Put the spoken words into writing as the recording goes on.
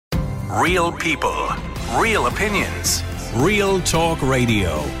Real people, real opinions, Real Talk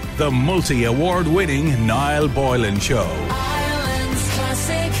Radio. The multi-award winning Niall Boylan Show. Ireland's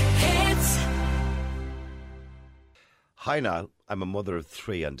classic hits. Hi Niall, I'm a mother of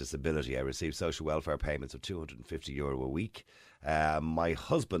 3 on disability. I receive social welfare payments of €250 a week. My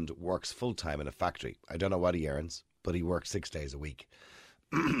husband works full-time in a factory. I don't know what he earns, but he works 6 days a week.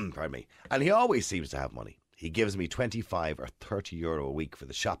 Pardon me. And he always seems to have money. He gives me 25 or 30 euro a week for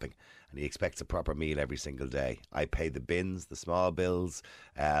the shopping, and he expects a proper meal every single day. I pay the bins, the small bills,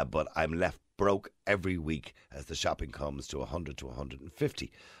 but I'm left broke every week as the shopping comes to 100 to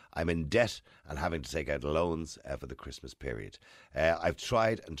 150. I'm in debt and having to take out loans for the Christmas period. I've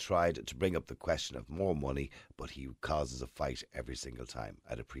tried to bring up the question of more money, but he causes a fight every single time.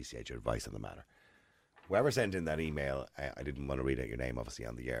 I'd appreciate your advice on the matter. Whoever sent in that email, I didn't want to read out your name obviously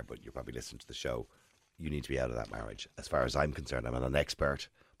on the air, but you're probably listening to the show. You need to be out of that marriage. As far as I'm concerned, I'm not an expert,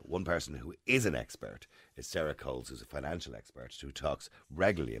 but one person who is an expert is Sarah Coles, who's a financial expert who talks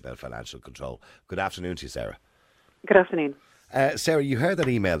regularly about financial control. Good afternoon to you, Sarah. Good afternoon. Sarah, you heard that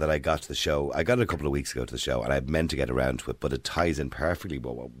email that I got to the show. I got it a couple of weeks ago to the show, and I meant to get around to it, but it ties in perfectly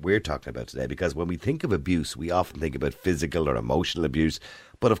with what we're talking about today, because when we think of abuse, we often think about physical or emotional abuse,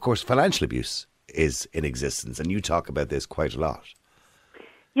 but of course financial abuse is in existence, and you talk about this quite a lot.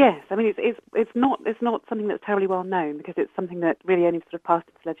 Yes, I mean it's not something that's terribly well known, because it's something that really only sort of passed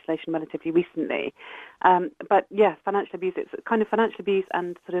into legislation relatively recently. But yes, financial abuse, it's kind of financial abuse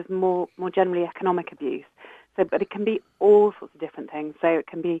and sort of more generally economic abuse. So, but it can be all sorts of different things. So it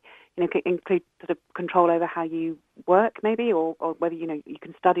can be, can include sort of control over how you work, maybe, or whether you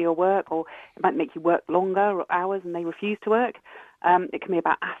can study or work, or it might make you work longer hours and they refuse to work. It can be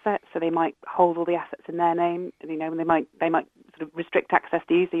about assets, so they might hold all the assets in their name, and they might sort of restrict access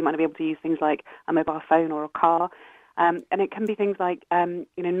to you, so you might not be able to use things like a mobile phone or a car. And it can be things like,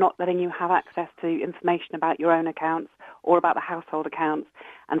 not letting you have access to information about your own accounts or about the household accounts,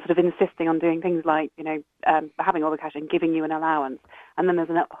 and sort of insisting on doing things like, having all the cash and giving you an allowance. And then there's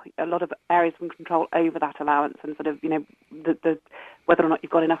a lot of areas of control over that allowance, and sort of, the whether or not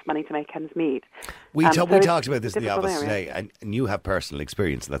you've got enough money to make ends meet. We talked about this in the office today, and you have personal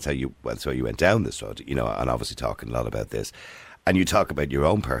experience, and that's how you went down this road, and obviously talking a lot about this. And you talk about your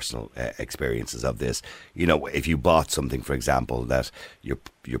own personal experiences of this. If you bought something, for example, that your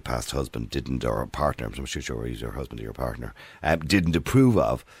past husband didn't, or a partner, I'm sure he's your husband or your partner, didn't approve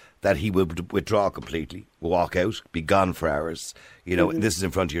of, that he would withdraw completely, walk out, be gone for hours. This is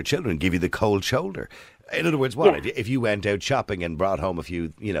in front of your children, give you the cold shoulder. In other words, what? Yeah. If you went out shopping and brought home a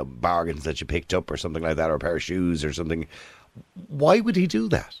few, bargains that you picked up or something like that, or a pair of shoes or something, why would he do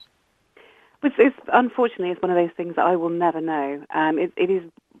that? Unfortunately, it's one of those things that I will never know. It is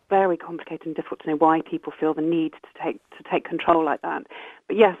very complicated and difficult to know why people feel the need to take control like that.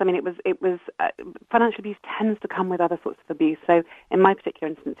 But yes, I mean, it was financial abuse tends to come with other sorts of abuse. So in my particular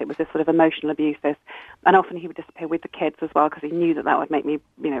instance, it was this sort of emotional abuse. And often he would disappear with the kids as well, because he knew that would make me,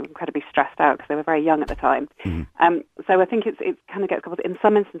 incredibly stressed out, because they were very young at the time. Mm-hmm. So I think it kind of gets coupled. In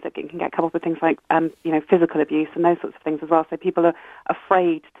some instances, it can get coupled with things like, physical abuse and those sorts of things as well. So people are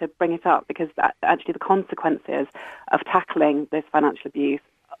afraid to bring it up, because actually the consequences of tackling this financial abuse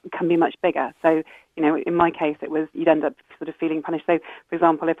can be much bigger. So, in my case, it was, you'd end up sort of feeling punished. So, for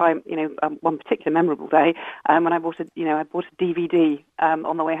example, if one particular memorable day, when I bought a DVD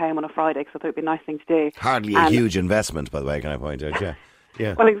on the way home on a Friday, because I thought it'd be a nice thing to do. Hardly a huge investment, by the way, can I point out? Yeah.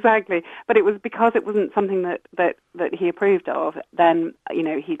 Yeah. Well, exactly. But it was because it wasn't something that he approved of, then,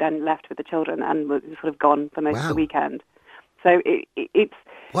 he then left with the children and was sort of gone for most of the weekend. So it's...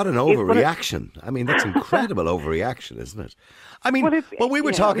 What an overreaction. I mean, that's incredible overreaction, isn't it? I mean, we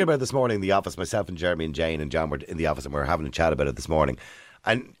were talking about this morning in the office, myself and Jeremy and Jane and John were in the office, and we were having a chat about it this morning.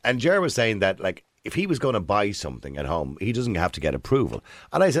 And Jeremy was saying that, like, if he was going to buy something at home, he doesn't have to get approval.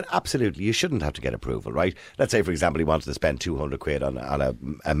 And I said, absolutely, you shouldn't have to get approval, right? Let's say, for example, he wanted to spend 200 quid on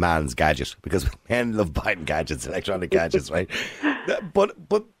a man's gadget, because men love buying gadgets, electronic gadgets, right? But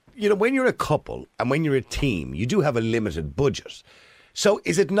when you're a couple and when you're a team, you do have a limited budget. So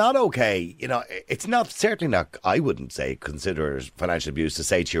is it not okay, it's certainly not, I wouldn't say, consider financial abuse to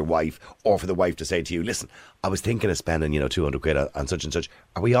say to your wife, or for the wife to say to you, listen, I was thinking of spending, 200 quid on such and such.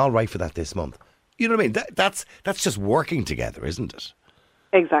 Are we all right for that this month? You know what I mean? That's just working together, isn't it?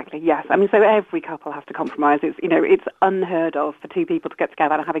 Exactly, yes. I mean, so every couple has to compromise. It's unheard of for two people to get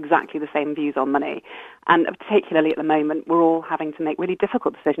together and have exactly the same views on money. And particularly at the moment, we're all having to make really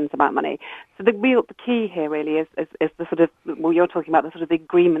difficult decisions about money. So the key here really is the sort of, you're talking about the sort of the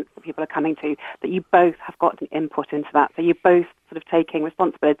agreements that people are coming to, that you both have got an input into that. So you both sort of taking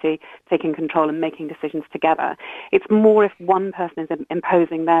responsibility, taking control and making decisions together. It's more if one person is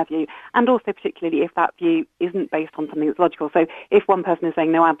imposing their view, and also particularly if that view isn't based on something that's logical. So if one person is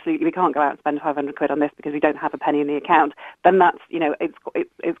saying, no, absolutely, we can't go out and spend 500 quid on this because we don't have a penny in the account, then that's,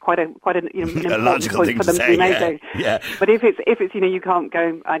 it's quite an a logical point thing for to them say, to be making. yeah. But if it's you can't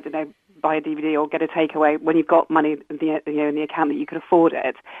go, I don't know, buy a DVD or get a takeaway when you've got money in the account that you could afford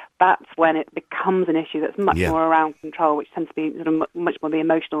it, that's when it becomes an issue that's much more around control, which tends to be sort of much more the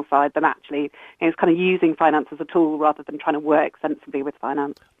emotional side than actually it's kind of using finance as a tool rather than trying to work sensibly with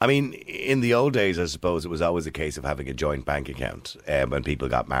finance. I mean, in the old days, I suppose it was always a case of having a joint bank account. When people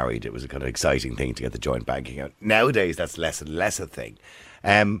got married, it was a kind of exciting thing to get the joint bank account. Nowadays, that's less and less a thing.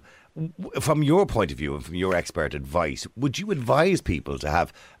 From your point of view and from your expert advice, would you advise people to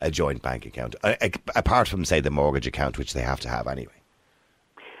have a joint bank account, apart from, say, the mortgage account, which they have to have anyway?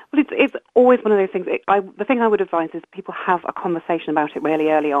 Well, it's always one of those things. The thing I would advise is people have a conversation about it really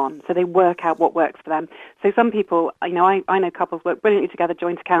early on, so they work out what works for them. So some people, I know couples work brilliantly together,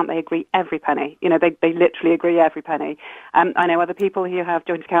 joint account, they agree every penny. They literally agree every penny. I know other people who have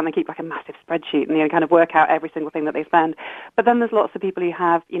joint account, they keep like a massive spreadsheet and kind of work out every single thing that they spend. But then there's lots of people who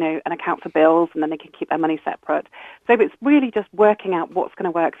have, an account for bills and then they can keep their money separate. So it's really just working out what's going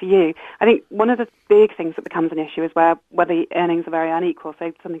to work for you. I think one of the big things that becomes an issue is where the earnings are very unequal.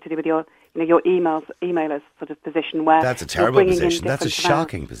 So something to do with your emailer's sort of position where that's a terrible position. That's a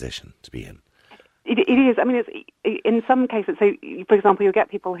shocking position to be in. It is. I mean, it's in some cases. So, for example, you'll get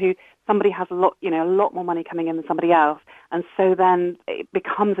people who somebody has a lot more money coming in than somebody else, and so then it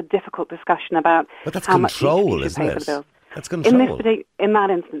becomes a difficult discussion about but that's how control, much you should isn't pay it? for the bills. That's control. In that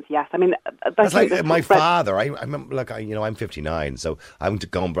instance, yes. I mean, that's like my father. I remember, I'm 59, so I'm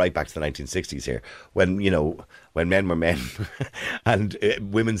going right back to the 1960s here, when men were men and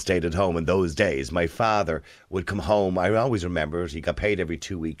women stayed at home in those days. My father would come home. I always remember it. He got paid every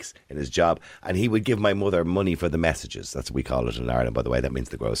 2 weeks in his job, and he would give my mother money for the messages. That's what we call it in Ireland, by the way. That means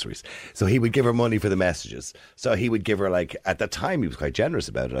the groceries. So he would give her money for the messages. So he would give her, at the time, he was quite generous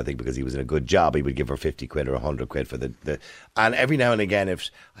about it, I think, because he was in a good job. He would give her 50 quid or 100 quid for the and every now and again,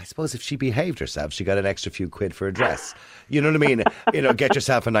 if she behaved herself, she got an extra few quid for a dress. You know what I mean? Get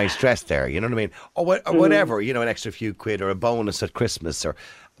yourself a nice dress there. You know what I mean? Or whatever, an extra few quid or a bonus at Christmas.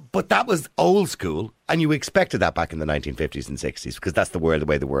 But that was old school, and you expected that back in the 1950s and 60s because that's the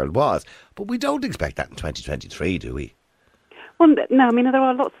way the world was. But we don't expect that in 2023, do we? Well, no, I mean, there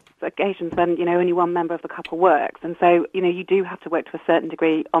are lots of occasions when, only one member of the couple works. And so, you do have to work to a certain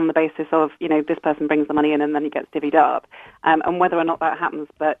degree on the basis of, this person brings the money in and then it gets divvied up. And whether or not that happens,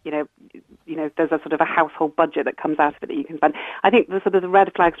 but, there's a sort of a household budget that comes out of it that you can spend. I think the sort of the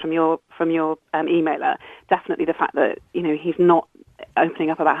red flags from your emailer, definitely the fact that, he's not opening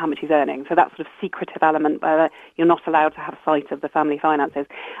up about how much he's earning. So that sort of secretive element where you're not allowed to have sight of the family finances.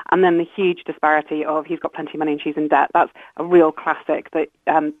 And then the huge disparity of he's got plenty of money and she's in debt. That's a real classic that,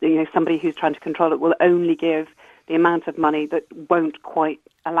 somebody who's trying to control it will only give the amount of money that won't quite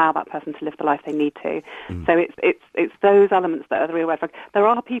allow that person to live the life they need to. So it's those elements that are the real red flag. There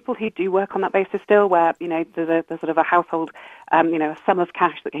are people who do work on that basis still, where there's sort of a household, a sum of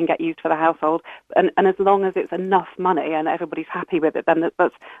cash that can get used for the household, and as long as it's enough money and everybody's happy with it, then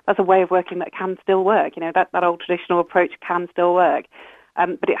that's a way of working that can still work. That old traditional approach can still work.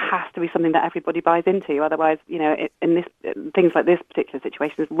 But it has to be something that everybody buys into. Otherwise, things like this particular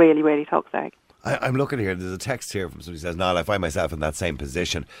situation is really, really toxic. I'm looking here. There's a text here from somebody who says, Niall, I find myself in that same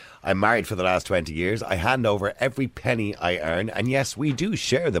position. I'm married for the last 20 years. I hand over every penny I earn. And yes, we do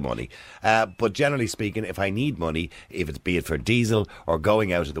share the money. But generally speaking, if I need money, be it for diesel or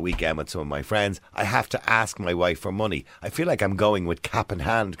going out at the weekend with some of my friends, I have to ask my wife for money. I feel like I'm going with cap in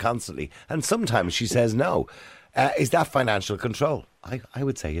hand constantly. And sometimes she says no. Is that financial control? I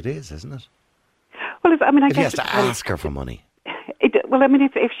would say it is, isn't it? Well, I mean, I if he guess has to ask her for money. Well, I mean,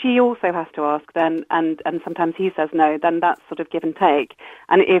 if she also has to ask, then and sometimes he says no, then that's sort of give and take.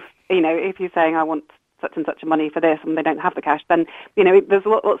 And if you're saying I want such and such money for this and they don't have the cash, then there's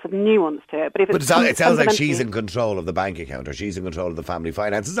lots of nuance to it. But it sounds like she's in control of the bank account or she's in control of the family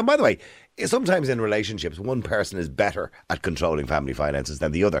finances. And by the way, sometimes in relationships, one person is better at controlling family finances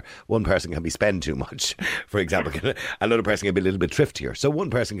than the other. One person can be spend too much, for example. Another person can be a little bit thriftier. So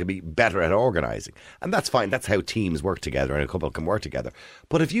one person can be better at organising, and that's fine. That's how teams work together, and a couple can work together.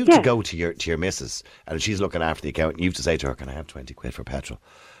 But if you have to go to your missus and she's looking after the account, and you have to say to her, "Can I have 20 quid for petrol?"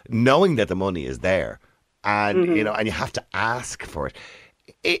 Knowing that the money is there. And and you have to ask for it.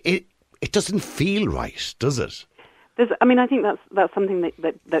 It doesn't feel right, does it? I think that's something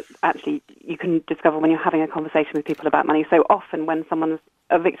that actually you can discover when you're having a conversation with people about money. So often when someone's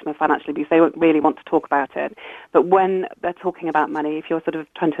a victim of financial abuse, they won't really want to talk about it. But when they're talking about money, if you're sort of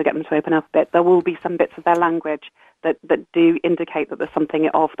trying to get them to open up a bit, there will be some bits of their language that do indicate that there's something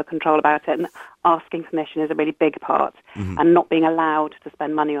off the control about it. And asking permission is a really big part. And not being allowed to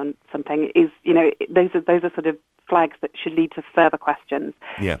spend money on something is, those are sort of flags that should lead to further questions.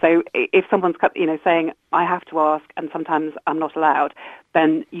 Yeah. So if someone's, saying, I have to ask and sometimes I'm not allowed,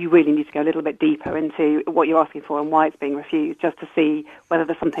 then you really need to go a little bit deeper into what you're asking for and why it's being refused, just to see whether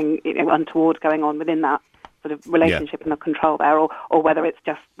there's something untoward going on within that sort of relationship and the control there, or whether it's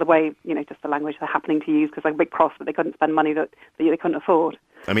just the way, just the language they're happening to use because they're a bit cross that they couldn't spend money that they couldn't afford.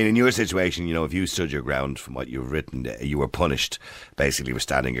 I mean, in your situation, if you stood your ground from what you've written, you were punished basically for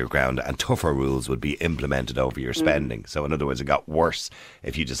standing your ground, and tougher rules would be implemented over your spending. So in other words, it got worse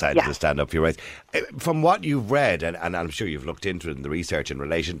if you decided to stand up for your rights. From what you've read, and I'm sure you've looked into it in the research in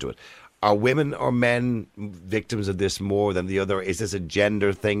relation to it, are women or men victims of this more than the other? Is this a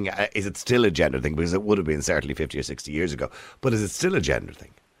gender thing? Is it still a gender thing? Because it would have been certainly 50 or 60 years ago. But is it still a gender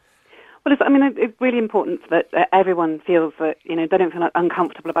thing? Well, it's really important that everyone feels that, they don't feel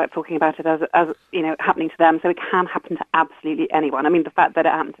uncomfortable about talking about it as happening to them. So it can happen to absolutely anyone. I mean, the fact that it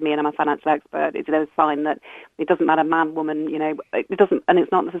happened to me and I'm a financial expert is a sign that it doesn't matter man, woman, it doesn't, and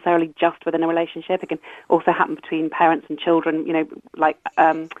it's not necessarily just within a relationship. It can also happen between parents and children,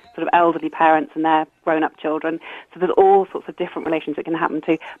 sort of elderly parents and their grown-up children. So there's all sorts of different relations it can happen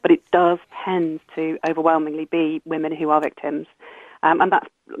to, but it does tend to overwhelmingly be women who are victims. And that's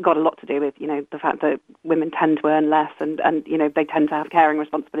got a lot to do with, the fact that women tend to earn less and they tend to have caring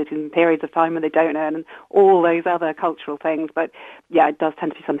responsibilities in periods of time when they don't earn and all those other cultural things. But, yeah, it does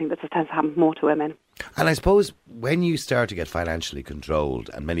tend to be something that just tends to happen more to women. And I suppose when you start to get financially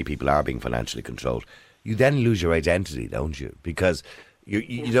controlled, and many people are being financially controlled, you then lose your identity, don't you? Because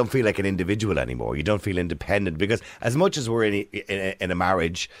you don't feel like an individual anymore. You don't feel independent, because as much as we're in a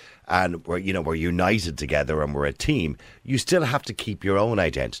marriage and we're united together and we're a team, you still have to keep your own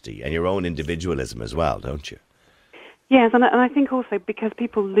identity and your own individualism as well, don't you? Yes, and I think also because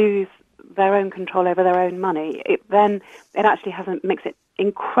people lose their own control over their own money, it actually makes it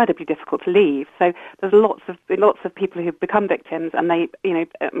incredibly difficult to leave. So there's lots of people who become victims, and they,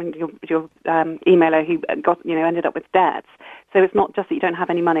 your emailer who ended up with debts. So it's not just that you don't have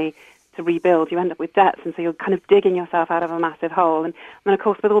any money to rebuild; you end up with debts, and so you're kind of digging yourself out of a massive hole. And of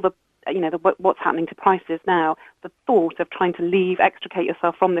course, with all the what's happening to prices now, the thought of trying to extricate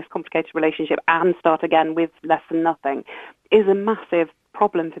yourself from this complicated relationship and start again with less than nothing is a massive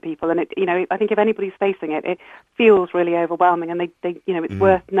problem for people. And I think if anybody's facing it, it feels really overwhelming, and it's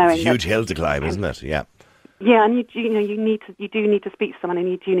worth knowing. It's a huge hill to climb, isn't it? Yeah. Yeah, and you do need to speak to someone, and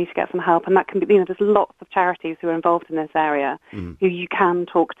you do need to get some help, and that can be, there's lots of charities who are involved in this area who you can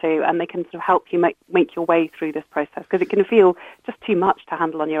talk to, and they can sort of help you make your way through this process, because it can feel just too much to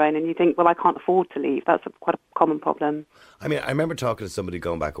handle on your own, and you think, well, I can't afford to leave. That's quite a common problem. I mean, I remember talking to somebody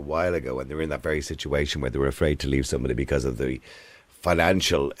going back a while ago, and they were in that very situation where they were afraid to leave somebody because of the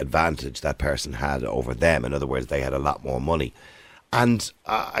financial advantage that person had over them. In other words, they had a lot more money. And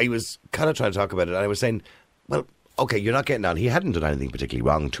I was kind of trying to talk about it, and I was saying, well, okay, you're not getting on. He hadn't done anything particularly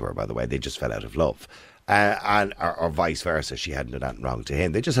wrong to her, by the way. They just fell out of love. Or vice versa. She hadn't done anything wrong to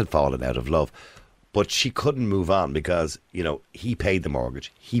him. They just had fallen out of love. But she couldn't move on because, he paid the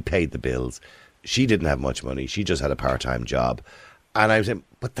mortgage. He paid the bills. She didn't have much money. She just had a part-time job. And I was saying,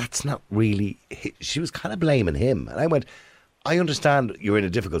 but that's not really... She was kind of blaming him. And I went, I understand you're in a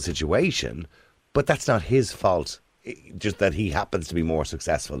difficult situation, but that's not his fault. Just that he happens to be more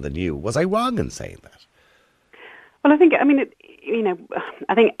successful than you. Was I wrong in saying that? Well, I think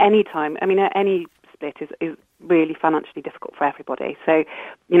any time, any split is really financially difficult for everybody. So,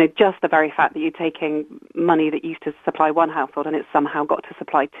 just the very fact that you're taking money that used to supply one household and it's somehow got to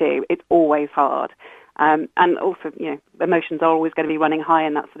supply two, it's always hard. And also, emotions are always going to be running high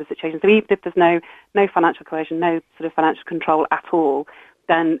in that sort of situation. So even if there's no financial coercion, no sort of financial control at all,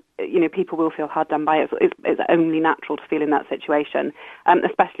 then, people will feel hard done by it. It's only natural to feel in that situation,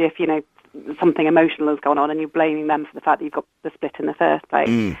 especially if, something emotional has gone on and you're blaming them for the fact that you've got the split in the first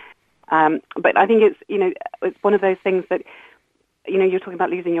place. But I think it's one of those things that, you're talking about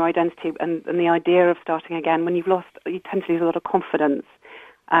losing your identity and the idea of starting again. When you tend to lose a lot of confidence,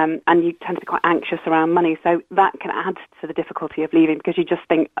 and you tend to be quite anxious around money. So that can add to the difficulty of leaving, because you just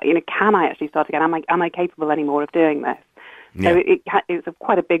think, can I actually start again? Am I capable anymore of doing this? Yeah. So it's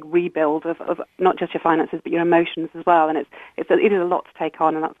quite a big rebuild of not just your finances but your emotions as well, and it is a lot to take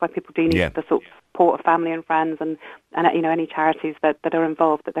on, and that's why people do need the sort of support of family and friends and any charities that are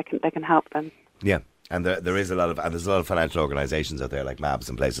involved, that they can help them. Yeah. And there is a lot of, and there's a lot of financial organisations out there like MABS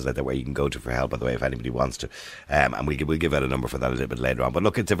and places like that where you can go to for help, by the way, if anybody wants to. And we'll give out a number for that a little bit later on. But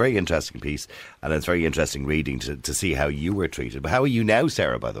look, it's a very interesting piece, and it's very interesting reading to see how you were treated. But how are you now,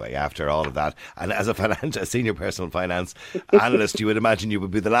 Sarah, by the way, after all of that? And as a senior personal finance analyst, you would imagine you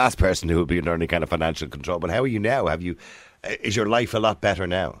would be the last person who would be under any kind of financial control. But how are you now? Is your life a lot better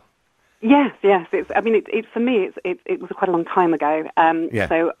now? Yes. It's for me. It was quite a long time ago.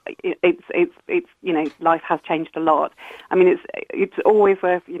 So it's life has changed a lot. I mean, it's always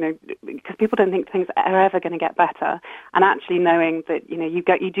worth because people don't think things are ever going to get better, and actually knowing that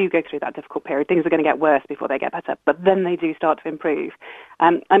you do go through that difficult period. Things are going to get worse before they get better, but then they do start to improve.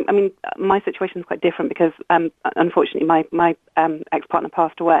 I mean, my situation is quite different because unfortunately my ex-partner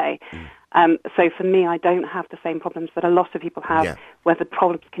passed away. So for me, I don't have the same problems that a lot of people have, where the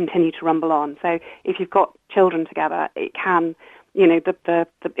problems continue to rumble on. So if you've got children together, it can, it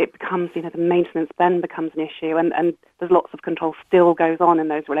becomes, the maintenance then becomes an issue, and there's lots of control still goes on in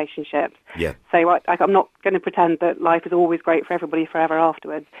those relationships. Yeah. So I'm not going to pretend that life is always great for everybody forever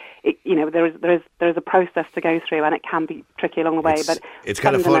afterwards. There is a process to go through, and it can be tricky along the way. But it's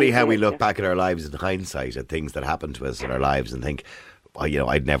kind of funny how we look back at our lives in hindsight at things that happened to us in our lives and think, well,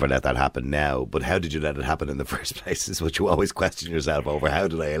 I'd never let that happen now. But how did you let it happen in the first place is what you always question yourself over. How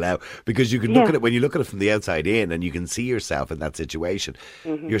did I allow? Because you can look at it, when you look at it from the outside in and you can see yourself in that situation,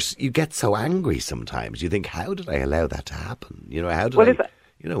 you get so angry sometimes. You think, how did I allow that to happen? How did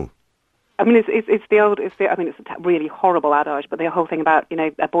I mean, it's a really horrible adage, but the whole thing about,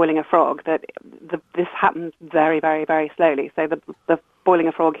 boiling a frog, that this happens very, very, very slowly. So the boiling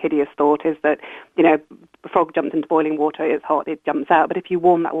a frog hideous thought is that, the frog jumps into boiling water, it's hot, it jumps out. But if you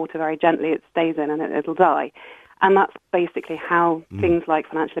warm that water very gently, it stays in and it'll die. And that's basically how things like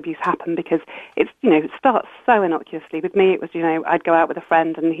financial abuse happen, because it starts so innocuously. With me, it was, I'd go out with a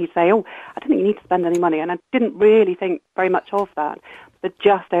friend and he'd say, oh, I don't think you need to spend any money. And I didn't really think very much of that. But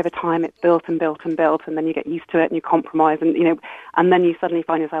just over time, it built and built and built, and then you get used to it and you compromise, and and then you suddenly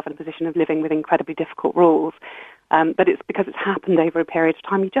find yourself in a position of living with incredibly difficult rules. But it's because it's happened over a period of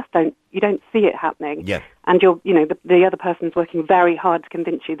time. You just don't see it happening. Yeah. And the other person's working very hard to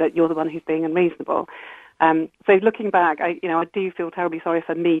convince you that you're the one who's being unreasonable. So looking back, I do feel terribly sorry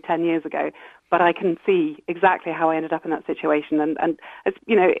for me 10 years ago, but I can see exactly how I ended up in that situation, and it's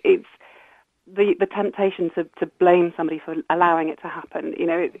it's the temptation to blame somebody for allowing it to happen.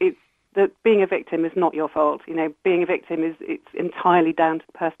 It's that being a victim is not your fault. Being a victim it's entirely down to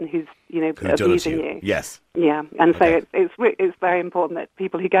the person who's abusing you. Yes. Yeah, and so it's very important that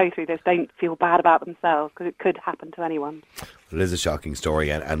people who go through this don't feel bad about themselves, because it could happen to anyone. It is a shocking story,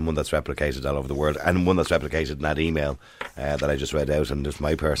 and one that's replicated all over the world, and one that's replicated in that email that I just read out. And just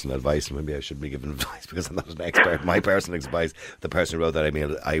my personal advice, maybe I shouldn't be giving advice because I'm not an expert. My personal advice: the person who wrote that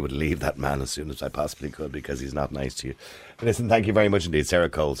email, I would leave that man as soon as I possibly could, because he's not nice to you. But listen, thank you very much indeed, Sarah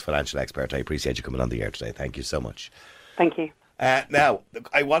Coles, financial expert. I appreciate you coming on the air today. Thank you so much. Thank you. Now,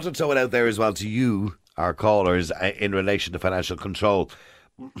 I want to throw it out there as well to you, our callers, in relation to financial control.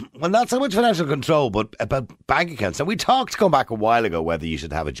 Well, not so much financial control, but about bank accounts. And we talked, going back a while ago, whether you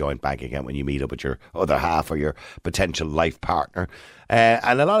should have a joint bank account when you meet up with your other half or your potential life partner.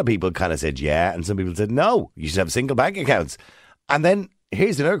 And a lot of people kind of said yeah, and some people said no, you should have single bank accounts. And then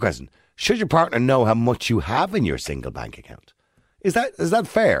here's another question. Should your partner know how much you have in your single bank account? Is that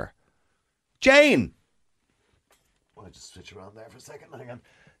fair? Jane! I'll just switch around there for a second. Hang on.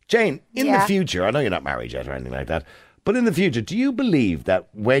 Jane, in the future, I know you're not married yet or anything like that, but in the future, do you believe that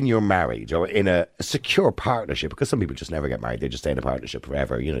when you're married or in a secure partnership, because some people just never get married, they just stay in a partnership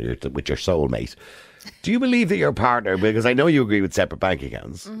forever, with your soulmate, do you believe that your partner, because I know you agree with separate bank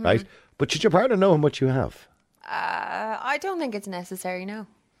accounts, right? But should your partner know how much you have? I don't think it's necessary, no.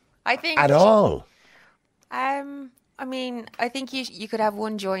 I think... At all? I mean, I think you could have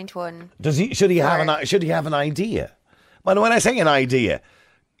one joint one. Should he have an idea? Well, when I say an idea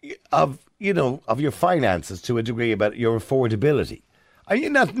of your finances to a degree, about your affordability, are you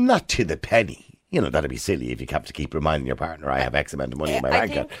not to the penny? That'd be silly if you have to keep reminding your partner, I have X amount of money in my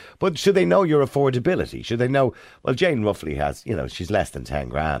bank account. But should they know your affordability? Should they know, well, Jane roughly has, she's less than 10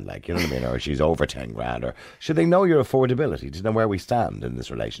 grand, like, you know what I mean? Or she's over 10 grand. Or should they know your affordability to know where we stand in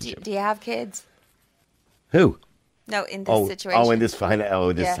this relationship? Do you have kids? Who? No, in this situation. In this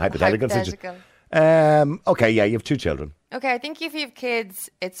hypothetical situation. Okay, yeah, you have 2 children. Okay, I think if you have kids,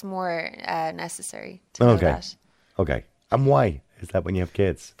 it's more necessary to know that. Okay. And why is that when you have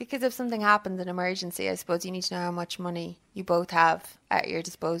kids? Because if something happens, an emergency, I suppose you need to know how much money you both have at your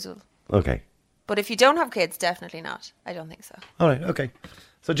disposal. Okay. But if you don't have kids, definitely not. I don't think so. All right, okay.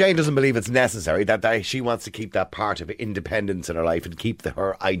 So Jane doesn't believe it's necessary, that she wants to keep that part of independence in her life and keep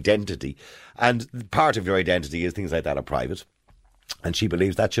her identity. And part of your identity is things like that are private. And she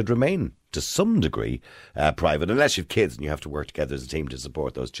believes that should remain, to some degree, private, unless you have kids and you have to work together as a team to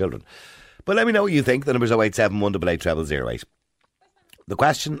support those children. But let me know what you think. The number's 087 188 0008. The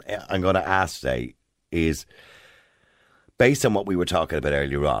question I'm going to ask today is based on what we were talking about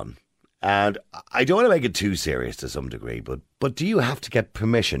earlier on. And I don't want to make it too serious to some degree, but do you have to get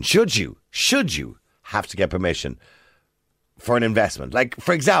permission? Should you have to get permission for an investment? Like,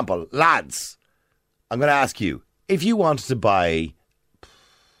 for example, lads, I'm going to ask you, if you wanted to buy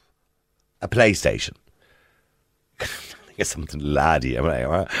a PlayStation, get something laddie,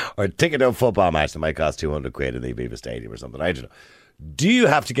 or a ticket to a football match that might cost 200 quid in the Aviva Stadium or something, I don't know. Do you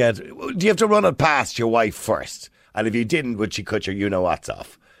have to run it past your wife first? And if you didn't, would she cut your you-know-whats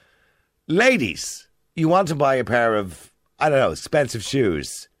off? Ladies, you want to buy a pair of, I don't know, expensive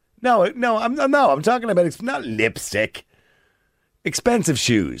shoes. No, I'm talking about, not lipstick. Expensive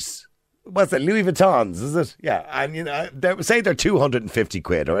shoes. What's that, Louis Vuittons, is it? Yeah, and say they're 250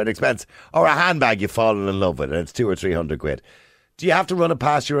 quid or an expense, or a handbag you've fallen in love with and it's 200 or 300 quid. Do you have to run it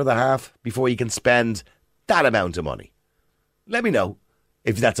past your other half before you can spend that amount of money? Let me know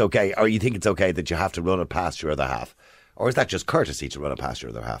if that's okay, or you think it's okay that you have to run it past your other half. Or is that just courtesy to run it past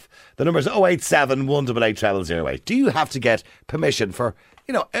your other half? The number's 087 188 0008. Do you have to get permission for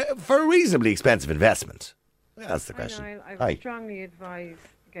a reasonably expensive investment? That's the question. I would strongly advise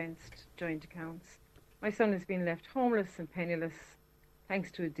against joint accounts. My son has been left homeless and penniless thanks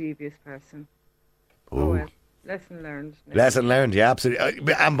to a devious person. Ooh. Oh well, lesson learned. Lesson learned, yeah,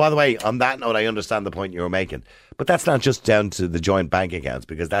 absolutely. And by the way, on that note, I understand the point you were making. But that's not just down to the joint bank accounts,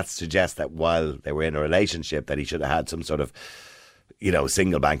 because that suggests that while they were in a relationship that he should have had some sort of,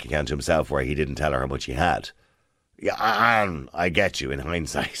 single bank account to himself where he didn't tell her how much he had. Yeah, I get you in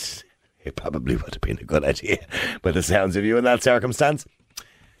hindsight. It probably would have been a good idea by the sounds of you in that circumstance.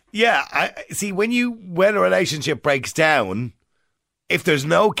 Yeah, I see, when a relationship breaks down, if there's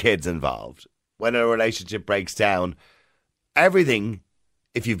no kids involved, when a relationship breaks down, everything,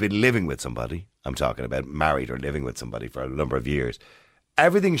 if you've been living with somebody, I'm talking about married or living with somebody for a number of years,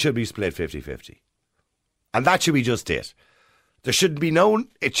 everything should be split 50-50. And that should be just it. It should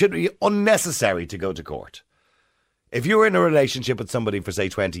be unnecessary to go to court. If you're in a relationship with somebody for, say,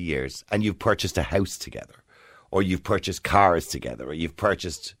 20 years and you've purchased a house together, or you've purchased cars together, or you've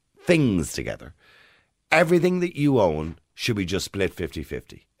purchased things together, everything that you own should be just split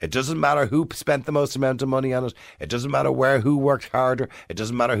 50-50. It doesn't matter who spent the most amount of money on it. It doesn't matter who worked harder. It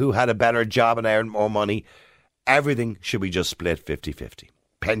doesn't matter who had a better job and earned more money. Everything should be just split 50-50.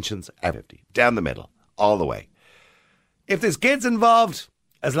 Pensions, everything. Down the middle, all the way. If there's kids involved,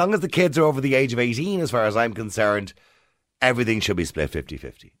 as long as the kids are over the age of 18, as far as I'm concerned, everything should be split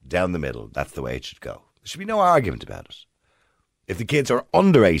 50-50. Down the middle, that's the way it should go. There should be no argument about it. If the kids are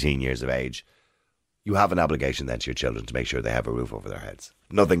under 18 years of age, you have an obligation then to your children to make sure they have a roof over their heads.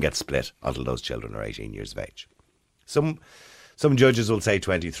 Nothing gets split until those children are 18 years of age. Some judges will say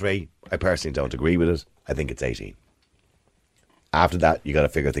 23. I personally don't agree with it. I think it's 18. After that, you got to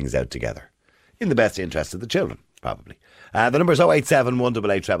figure things out together. In the best interest of the children, probably. The number is 087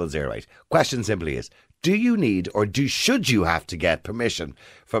 188 0008. Question simply is, do you need or should you have to get permission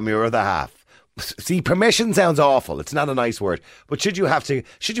from your other half? See, permission sounds awful. It's not a nice word. But should you have to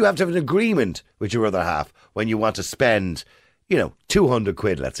have an agreement with your other half when you want to spend, 200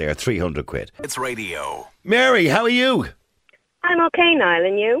 quid, let's say, or 300 quid? It's radio. Mary, how are you? I'm okay, Niall,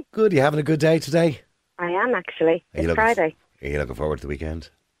 and you? Good. You having a good day today? I am, actually. It's Friday. Are you looking forward to the weekend?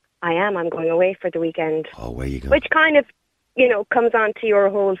 I am. I'm going away for the weekend. Oh, where are you going? Which kind of, comes on to your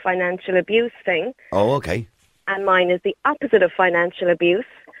whole financial abuse thing. Oh, okay. And mine is the opposite of financial abuse.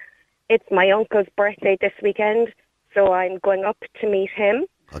 It's my uncle's birthday this weekend, so I'm going up to meet him.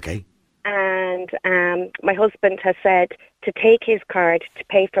 Okay. And my husband has said to take his card to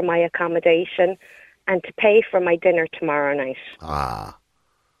pay for my accommodation and to pay for my dinner tomorrow night. Ah,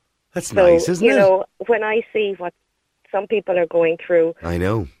 that's nice, isn't it? When I see what some people are going through, I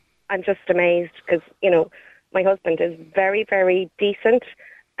know. I'm just amazed because, my husband is very, very decent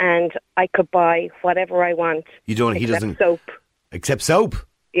and I could buy whatever I want. He doesn't. Soap. Except soap?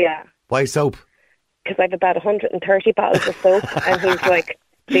 Yeah. Why soap? Because I've about 130 bottles of soap and he's like,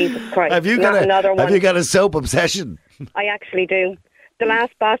 Jesus Christ, have you got a soap obsession? I actually do. The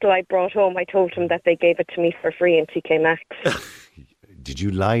last bottle I brought home, I told him that they gave it to me for free in TK Maxx. Did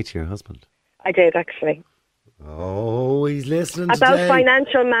you lie to your husband? I did, actually. Oh, he's listening about today.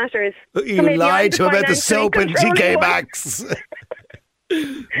 Financial matters. You lied to him about the soap in TK Maxx.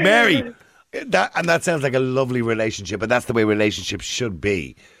 Mary, that sounds like a lovely relationship, and that's the way relationships should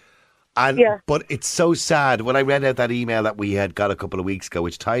be. And Yeah. but it's so sad when I read out that email that we had got a couple of weeks ago,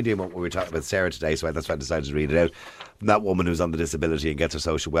 which tied in what we were talking about Sarah today. So that's why I decided to read it out. That woman who's on the disability and gets her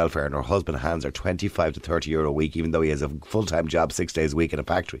social welfare, and her husband hands her 25 to 30 euro a week, even though he has a full-time job 6 days a week in a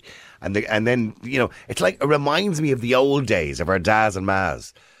factory. And then it's like, it reminds me of the old days of our dads and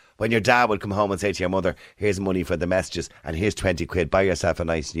mas. When your dad would come home and say to your mother, here's money for the messages and here's 20 quid, buy yourself a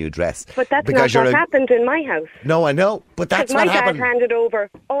nice new dress. But that's not what happened in my house. No, I know, but that's my what happened. dad handed over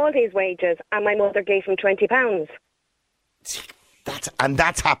all his wages and my mother gave him £20.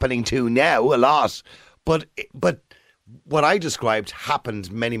 That's happening too now, a lot. But what I described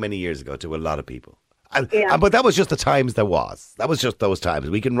happened many, many years ago to a lot of people. But that was just the times there was. That was just those times.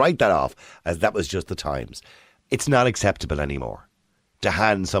 We can write that off as that was just the times. It's not acceptable anymore to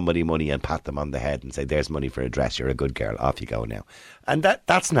hand somebody money and pat them on the head and say, there's money for a dress, you're a good girl, off you go now. And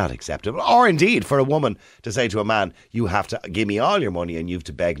that's not acceptable. Or indeed for a woman to say to a man, you have to give me all your money and you have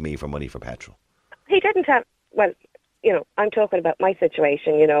to beg me for money for petrol. He didn't have, I'm talking about my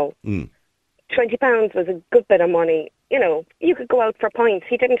situation, £20 was a good bit of money. You could go out for pints.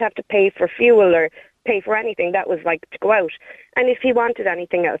 He didn't have to pay for fuel or pay for anything. That was like to go out. And if he wanted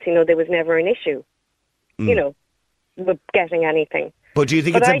anything else, there was never an issue, with getting anything. But do you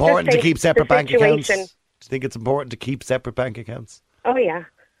think it's important to keep separate bank accounts? Do you think it's important to keep separate bank accounts? Oh, yeah.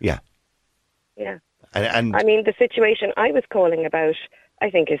 Yeah. Yeah. And I mean, the situation I was calling about, I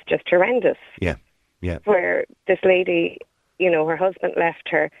think, is just horrendous. Yeah. Yeah. Where this lady, her husband left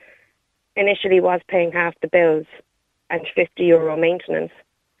her, initially was paying half the bills and €50 maintenance,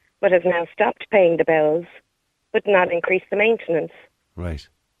 but has now stopped paying the bills, but not increased the maintenance. Right.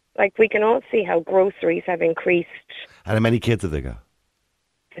 Like, we can all see how groceries have increased. And how many kids have they got?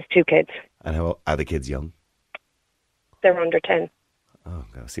 There's 2 kids. And how are the kids young? They're under 10. Oh,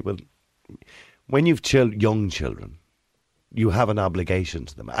 God. See, well, when you've young children, you have an obligation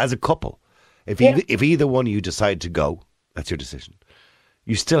to them. As a couple, if either one of you decide to go, that's your decision.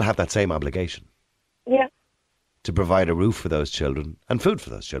 You still have that same obligation. Yeah. To provide a roof for those children and food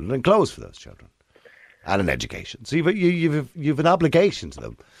for those children and clothes for those children. And an education. So you've an obligation to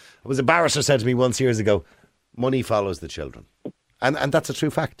them. It was a barrister said to me once years ago, money follows the children. And that's a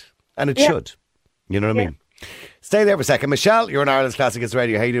true fact. And it should. You know what I mean? Stay there for a second. Michelle, you're on Ireland's Classic Hits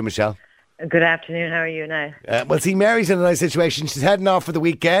Radio. How you doing, Michelle? Good afternoon. How are you now? Well, see, Mary's in a nice situation. She's heading off for the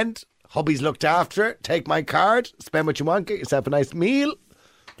weekend. Hubby's looked after her. Take my card. Spend what you want. Get yourself a nice meal.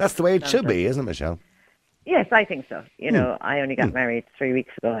 That's the way it should be, isn't it, Michelle? Yes, I think so. I only got married 3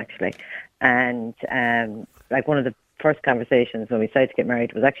 weeks ago, actually. And one of the first conversations when we decided to get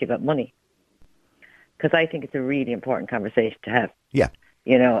married was actually about money. Because I think it's a really important conversation to have. Yeah.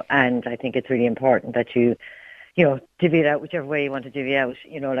 And I think it's really important that you divvy it out whichever way you want to divvy out.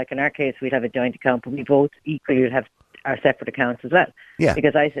 Like in our case, we'd have a joint account, but we both equally would have our separate accounts as well. Yeah.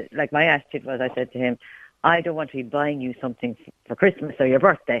 Because I said, my attitude was, I said to him, I don't want to be buying you something for Christmas or your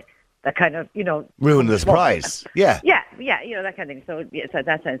birthday that kind of, ruin the surprise. Yeah. Yeah, that kind of thing. So, yes, in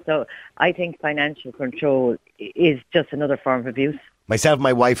that sense. So I think financial control is just another form of abuse. Myself and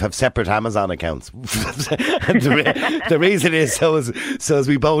my wife have separate Amazon accounts. the reason is so as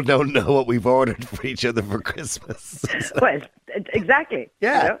we both don't know what we've ordered for each other for Christmas. Well, exactly.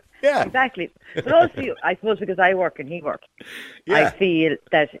 Yeah. Yeah. Exactly. But also, I suppose because I work and he works, I feel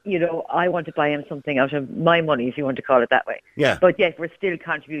that, I want to buy him something out of my money, if you want to call it that way. Yeah. But yes, we're still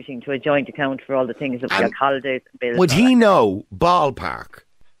contributing to a joint account for all the things that we like holidays and bills. Would he know, ballpark,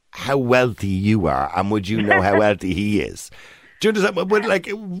 how wealthy you are, and would you know how wealthy he is? Do you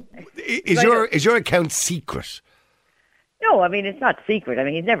understand? Is your account secret? No, I mean, it's not secret. I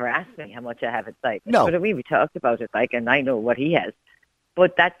mean, he's never asked me how much I have inside. No. But we talked about it, and I know what he has.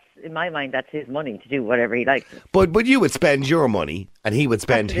 But that's, in my mind, that's his money to do whatever he likes. But you would spend your money and he would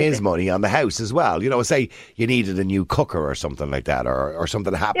spend his money on the house as well. Say you needed a new cooker or something like that, or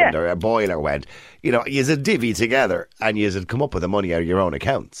something happened, or a boiler went. You'd divvy together and you'd come up with the money out of your own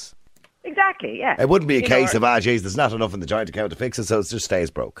accounts. Exactly, yeah. It wouldn't be a case of, geez, there's not enough in the joint account to fix it, so it just stays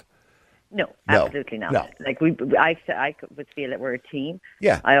broke. No, absolutely not. No. I would feel that we're a team.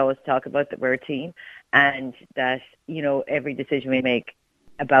 Yeah. I always talk about that we're a team, and that, every decision we make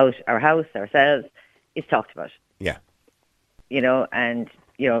about our house, ourselves, is talked about. Yeah. And,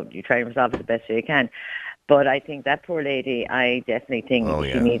 you try and resolve it the best way you can. But I think that poor lady, I definitely think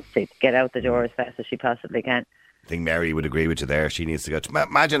she needs to get out the door as fast as she possibly can. I think Mary would agree with you there. She needs to go.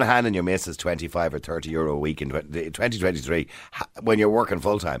 Imagine handing your missus 25 or 30 euro a week in 2023 when you're working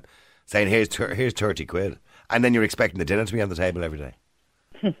full time, saying here's 30 quid, and then you're expecting the dinner to be on the table every day.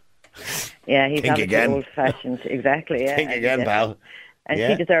 Yeah, he's Think obviously again. old fashioned. Exactly. Yeah. Think again, pal. And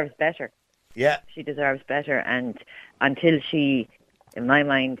she deserves better. Yeah. She deserves better. And until she, in my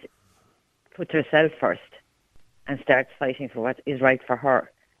mind, puts herself first and starts fighting for what is right for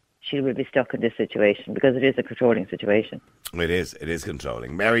her, she will be stuck in this situation because it is a controlling situation. It is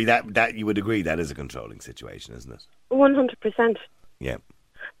controlling. Mary, that you would agree that is a controlling situation, isn't it? 100%. Yeah.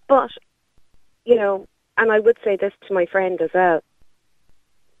 But, you know, and I would say this to my friend as well,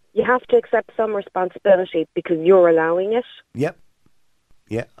 you have to accept some responsibility because you're allowing it. Yep.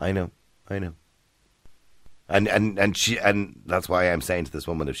 Yeah, I know. And that's why I'm saying to this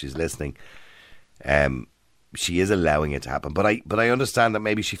woman, if she's listening, she is allowing it to happen. But I understand that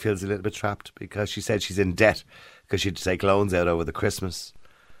maybe she feels a little bit trapped because she said she's in debt because she had to take loans out over the Christmas.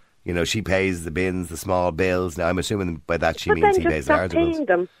 You know, she pays the bins, the small bills. Now, I'm assuming by that she means he pays the larger bills. But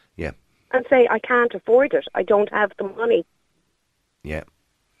then just stop paying them. Yeah. And say, I can't afford it. I don't have the money. Yeah.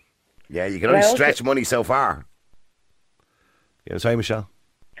 Yeah, you can only stretch money so far. Yeah, sorry, Michelle.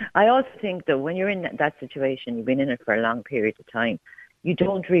 I also think that when you're in that situation, you've been in it for a long period of time, you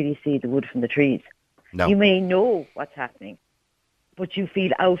don't really see the wood from the trees. No. You may know what's happening, but you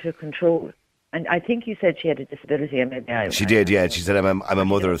feel out of control. And I think you said she had a disability, and maybe she did, yeah. She said, I'm a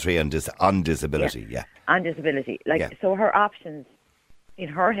mother of three on disability, yeah. On disability. So her options in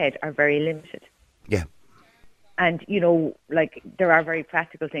her head are very limited. Yeah. And, you know, like, there are very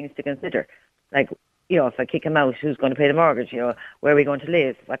practical things to consider. Like, you know, if I kick him out, who's going to pay the mortgage? You know, where are we going to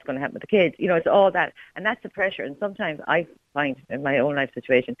live? What's going to happen with the kids? You know, it's all that. And that's the pressure. And sometimes I find in my own life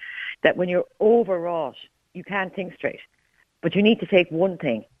situation that when you're overwrought, you can't think straight. But you need to take one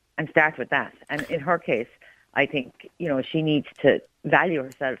thing and start with that. And in her case, I think, you know, she needs to value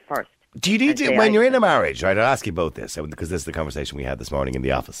herself first. Do you need to, when you're in a marriage, right, I'll ask you both this, because this is the conversation we had this morning in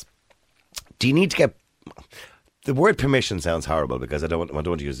the office. Do you need to get... The word permission sounds horrible because I don't want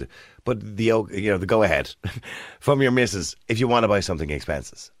to use it, but the go ahead from your missus if you want to buy something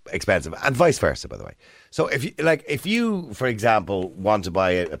expensive, and vice versa, by the way. So if you, for example, want to buy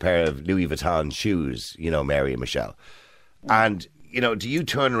a pair of Louis Vuitton shoes, you know, Mary and Michelle, and you know, do you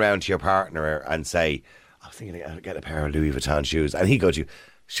turn around to your partner and say, "I was thinking I'd get a pair of Louis Vuitton shoes," and he goes to you,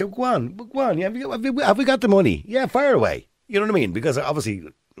 "Sure, go on, yeah, have we got the money? Yeah, fire away." You know what I mean? Because obviously,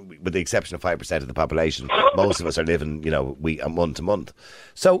 with the exception of 5% of the population, most of us are living, you know, month to month.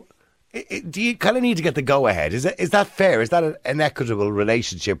 So, do you kind of need to get the go-ahead? Is that fair? Is that an equitable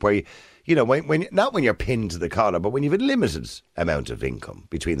relationship where, you know, when not when you're pinned to the collar, but when you have a limited amount of income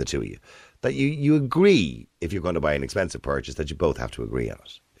between the two of you, that you agree, if you're going to buy an expensive purchase, that you both have to agree on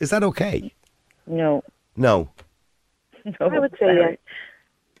it? Is that okay? No. No? No, I would say yes.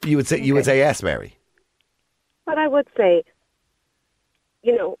 You would say yes, Mary? But I would say...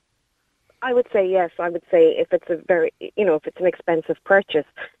 You know, I would say yes. I would say if it's if it's an expensive purchase,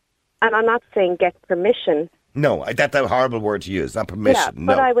 and I'm not saying get permission. No, that's a horrible word to use. Not permission. Yeah, no.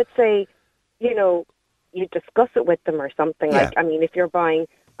 But I would say, you know, you discuss it with them or something. Yeah. Like, I mean, if you're buying,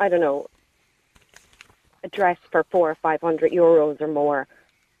 I don't know, a dress for €400 or €500 or more,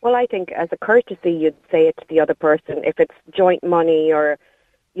 well, I think as a courtesy, you'd say it to the other person. If it's joint money or,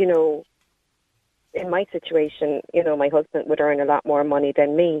 you know. In my situation, you know, my husband would earn a lot more money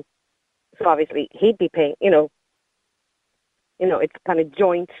than me. So obviously he'd be paying, you know, it's kind of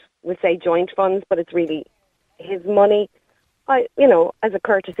joint, we say joint funds, but it's really his money. As a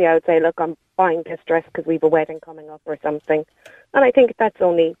courtesy, I would say, look, I'm buying this dress because we have a wedding coming up or something. And I think that's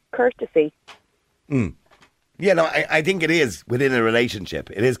only courtesy. Mm. Yeah, no, I think it is within a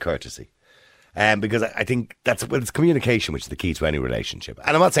relationship. It is courtesy. Because I think it's communication which is the key to any relationship.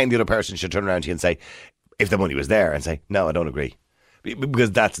 And I'm not saying the other person should turn around to you and say, if the money was there, and say, no, I don't agree.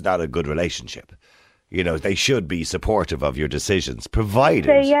 Because that's not a good relationship. You know, they should be supportive of your decisions, provided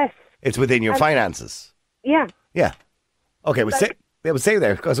say yes. It's within your finances. Yeah. Yeah. Okay, we'll say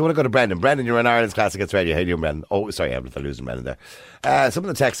there, because I want to go to Brendan. Brendan, you're in Ireland's Classic Hits Radio. How are you doing, Brendan? Oh, sorry, I'm losing Brendan there. Some of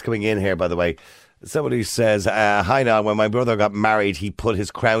the texts coming in here, by the way. Somebody says, hi Niall, when my brother got married, he put his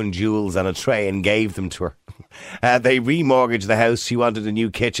crown jewels on a tray and gave them to her. They remortgaged the house. She wanted a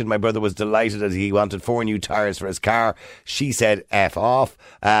new kitchen. My brother was delighted as he wanted 4 new tyres for his car. She said F off.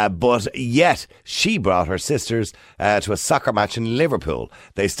 But yet, she brought her sisters to a soccer match in Liverpool.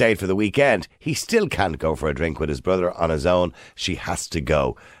 They stayed for the weekend. He still can't go for a drink with his brother on his own. She has to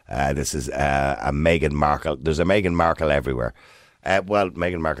go. This is a Meghan Markle. There's a Meghan Markle everywhere. Well,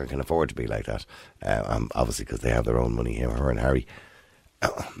 Meghan Markle can afford to be like that, obviously, because they have their own money, her and Harry.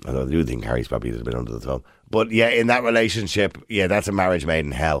 Although I do think Harry's probably a little bit under the thumb. But yeah, in that relationship, yeah, that's a marriage made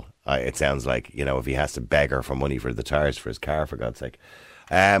in hell. It sounds like, you know, if he has to beg her for money for the tyres for his car, for God's sake.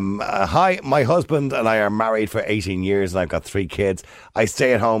 Hi, my husband and I are married for 18 years and I've got 3 kids. I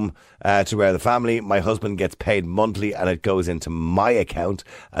stay at home to wear the family. My husband gets paid monthly and it goes into my account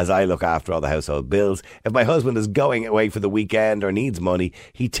as I look after all the household bills. If my husband is going away for the weekend or needs money,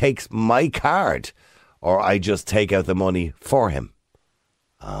 he takes my card or I just take out the money for him.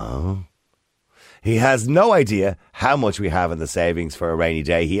 Oh. He has no idea how much we have in the savings for a rainy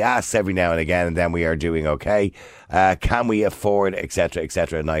day. He asks every now and again, and then we are doing okay. Can we afford,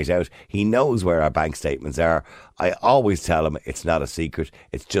 etc., a night out? He knows where our bank statements are. I always tell him it's not a secret.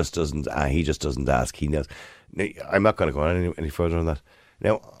 It just doesn't. He just doesn't ask. He knows. I'm not going to go on any further on that.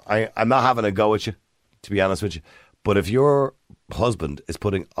 Now, I'm not having a go at you, to be honest with you. But if your husband is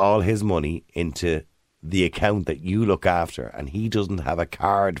putting all his money into the account that you look after, and he doesn't have a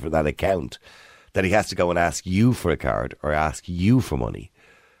card for that account, that he has to go and ask you for a card or ask you for money,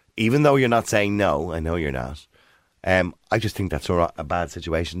 even though you're not saying no, I know you're not. I just think that's a bad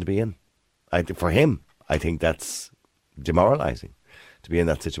situation to be in. For him, I think that's demoralising to be in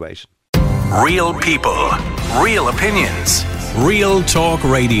that situation. Real people, real opinions. Real Talk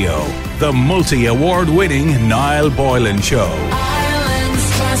Radio, the multi-award winning Niall Boylan Show.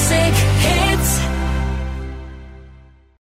 Ireland's classic